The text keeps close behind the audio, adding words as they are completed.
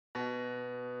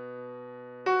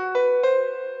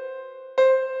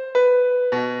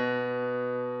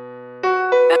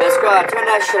Squad, turn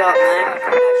that shit up, man.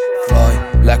 Fly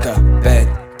like a bad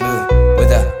bird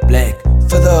with a black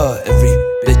feather. Every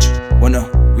bitch wanna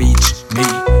reach me,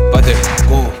 but they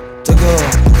go to go.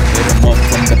 Hit 'em up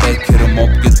from the back, hit 'em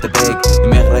up, get the bag.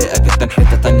 دماغ رايقة جدا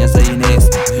حتة تانية زي ناس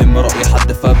يهم رأي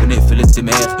حد فبنقفل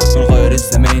الدماغ. بنغير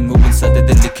الزمان وبنسدد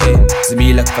اللي كان.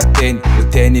 زميلك فتان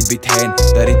والتاني بيتهان،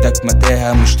 داريتك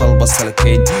متاهة مش طالبة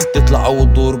سلكان. تطلع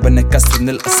أول دور بنكسر من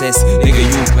الأساس. نيجا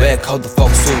يو باك هاو ذا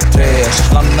فوك سو تراش.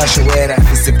 حرمنا شوارع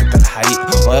في سكة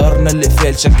الحريق، غيرنا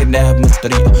الإقفال شكلناها من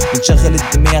الطريقة. بنشغل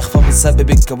الدماغ فبنسبب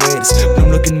الكوارث،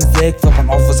 بنملك المزاج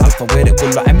فبنحافظ على الفوارق.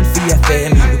 كله عامل فيها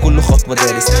فاهم لكل خطوة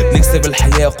دارس. بنكسب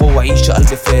الحياة قوة عيشة قلب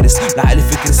فارس، العقل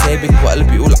فكر ثابت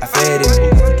وقلب يقول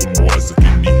عفارم.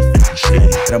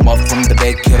 Hit 'em up from the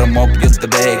back, hit 'em up, get the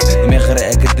bag. دماغ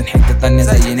رايقة جدا حتة تانية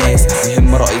زي ناس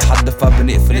يهم رأي حد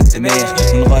فبنقفل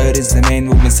الدماغ. بنغير الزمان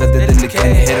وبنسدد اللي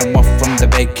كان. Hit 'em up from the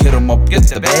back, hit 'em up, get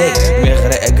the bag. دماغ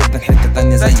رايقة جدا حتة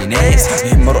تانية زي ناس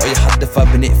يهم رأي حد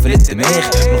فبنقفل الدماغ.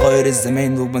 بنغير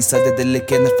الزمان وبنسدد اللي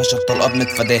كان. الفشل طلقة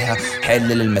بنتفاداها، حل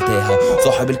للمتاهة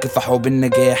صاحب الكفاح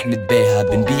وبالنجاح نتباهى.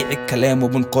 بنبيع الكلام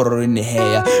وبنقرر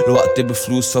النهاية، الوقت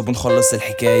بفلوس فبنخلص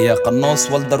الحكاية.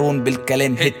 قناص والدرون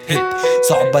بالكلام هيت هيت،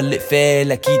 صعبة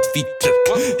الإقفال أكيد في تريك.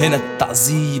 هنا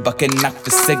التعذيب كأنك في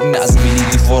السجن، أزميلي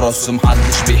دي فرص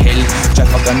ومحدش بيحل.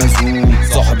 شايفك أنا زوم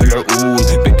صاحب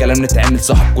العقول، بالكلام نتعامل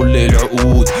صاحب كل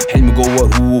العقود. حلم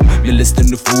جوه روم من لست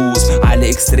النفوس، على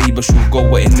اكس راي بشوف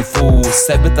جوه النفوس.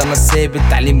 ثابت أنا الثابت،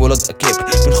 تعليم ولاد أكابر.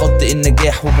 بنخطي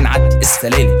النجاح وبنعدي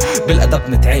السلالم، بالأدب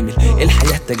نتعامل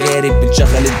الحياة تجارب.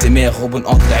 بنشغل الدماغ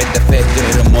وبنقطع الدفاتر.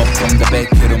 Hit 'em up from the back,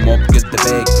 hit 'em up, get the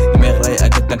bag. دماغ رايقة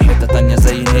جدا حتة تانية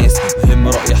زي ناس يهم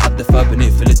رأي حد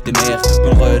فبنقفل الدماغ.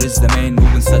 بنغير الزمان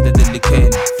وبنسدد اللي كان.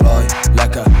 Fly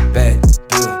like a bad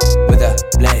bird with a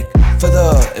black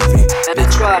feather. Every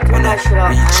bitch wanna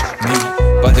reach me,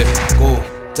 but they go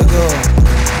to go.